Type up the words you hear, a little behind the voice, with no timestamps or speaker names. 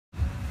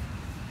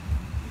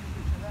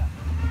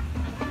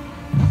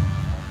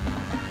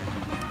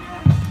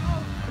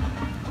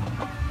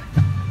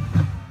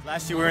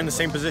Last year we were in the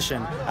same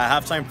position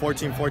at halftime,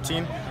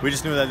 14-14. We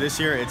just knew that this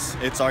year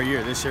it's our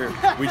year. This year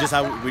we just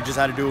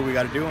had to do what we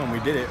got to do, and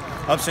we did it.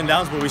 Ups and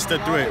downs, but we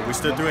stood through it. We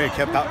stood through it,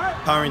 kept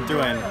powering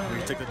through, and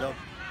we took the dub.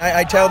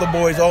 I tell the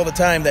boys all the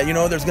time that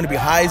there's going to be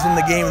highs in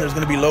the game and there's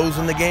going to be lows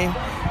in the game,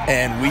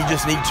 and we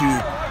just need to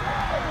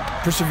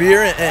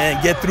persevere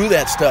and get through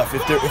that stuff.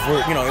 If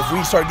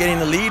we start getting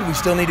the lead, we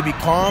still need to be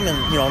calm and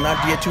not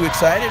get too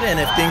excited.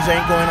 And if things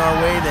ain't going our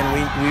way, then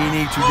we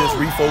need to just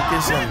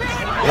refocus and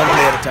one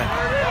day at a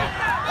time.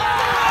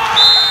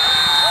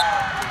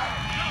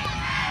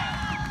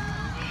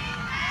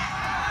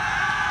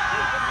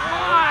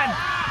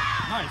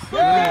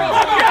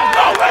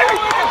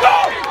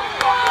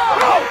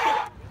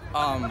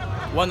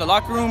 Well, in the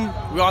locker room,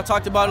 we all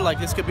talked about it like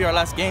this could be our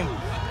last game,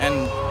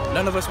 and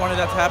none of us wanted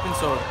that to happen.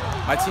 So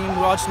my team,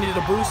 we all just needed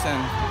a boost,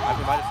 and I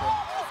provided for it.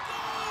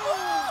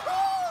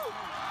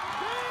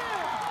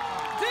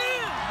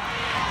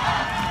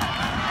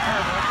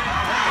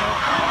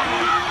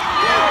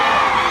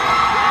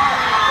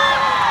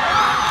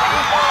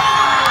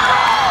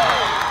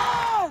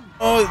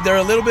 Oh, they're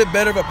a little bit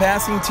better of a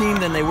passing team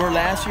than they were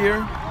last year,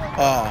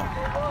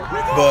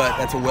 but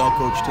that's a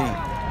well-coached team.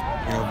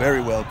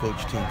 Very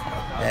well-coached team.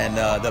 And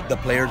the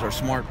players are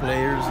smart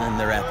players, and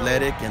they're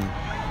athletic, and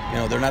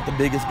they're not the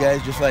biggest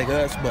guys just like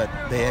us, but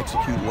they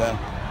execute well.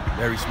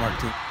 Very smart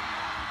team.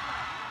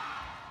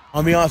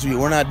 I'll be honest with you,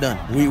 we're not done.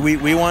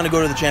 We want to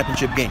go to the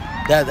championship game.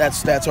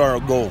 That's our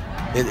goal.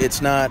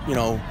 It's not,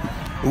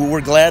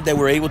 we're glad that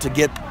we're able to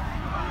get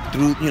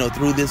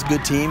through this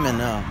good team, and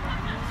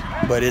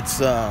but it's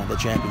the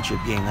championship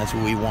game. That's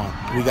what we want.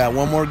 We got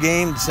one more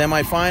game,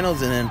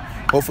 semifinals, and then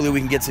hopefully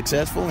we can get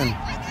successful and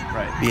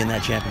be in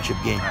that championship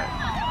game.